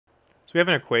So we have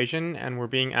an equation, and we're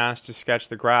being asked to sketch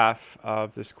the graph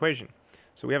of this equation.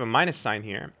 So we have a minus sign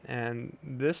here, and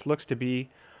this looks to be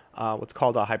what's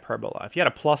called a hyperbola. If you had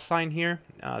a plus sign here,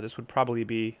 this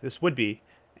would be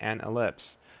an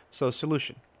ellipse. So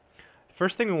solution. The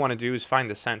first thing we want to do is find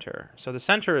the center. So the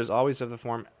center is always of the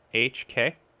form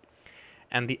hk,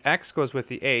 and the x goes with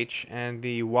the h, and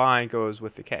the y goes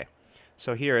with the k.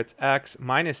 So here it's x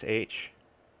minus h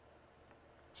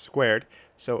squared.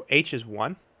 So h is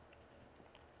 1.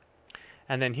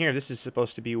 And then here, this is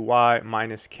supposed to be y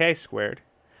minus k squared.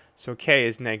 So k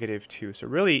is negative 2. So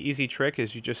really easy trick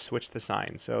is you just switch the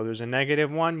sign. So there's a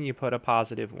negative 1, you put a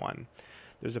positive 1.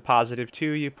 There's a positive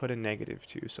 2, you put a negative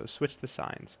 2. So switch the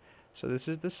signs. So this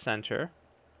is the center.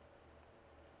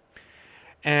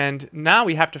 And now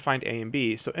we have to find a and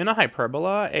b. So in a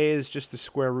hyperbola, a is just the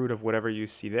square root of whatever you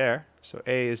see there. So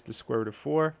a is the square root of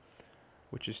 4,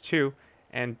 which is 2.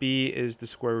 And b is the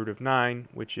square root of 9,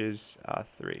 which is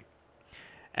 3.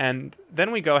 And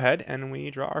then we go ahead and we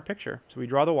draw our picture. So we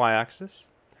draw the y-axis,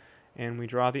 and we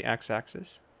draw the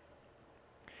x-axis.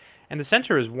 And the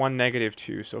center is 1, negative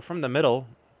 2. So from the middle,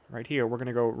 right here, we're going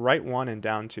to go right 1 and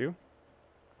down 2.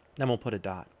 Then we'll put a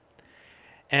dot.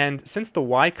 And since the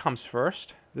y comes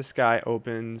first, this guy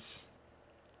opens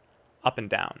up and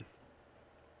down.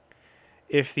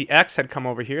 If the x had come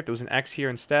over here, if there was an x here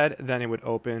instead, then it would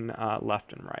open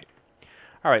left and right.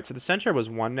 All right, so the center was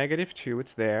 1, negative 2.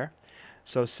 It's there.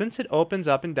 So since it opens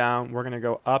up and down, we're going to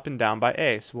go up and down by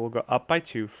a. So we'll go up by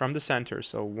 2 from the center.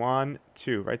 So 1,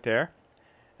 2 right there.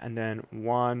 And then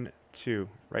 1, 2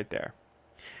 right there.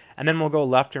 And then we'll go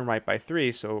left and right by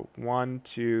 3. So 1,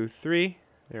 2, 3.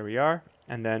 There we are.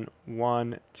 And then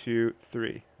 1, 2,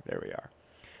 3. There we are.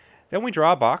 Then we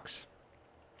draw a box.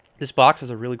 This box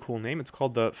has a really cool name. It's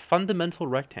called the fundamental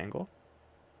rectangle.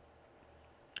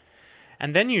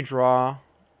 And then you draw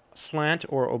slant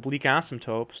or oblique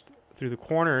asymptotes through the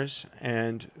corners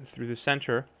and through the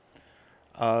center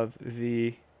of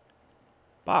the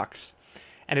box.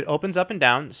 And it opens up and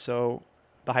down, so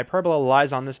the hyperbola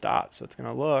lies on this dot. So it's going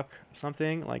to look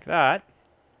something like that.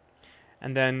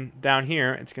 And then down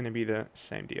here, it's going to be the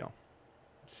same deal.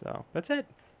 So that's it.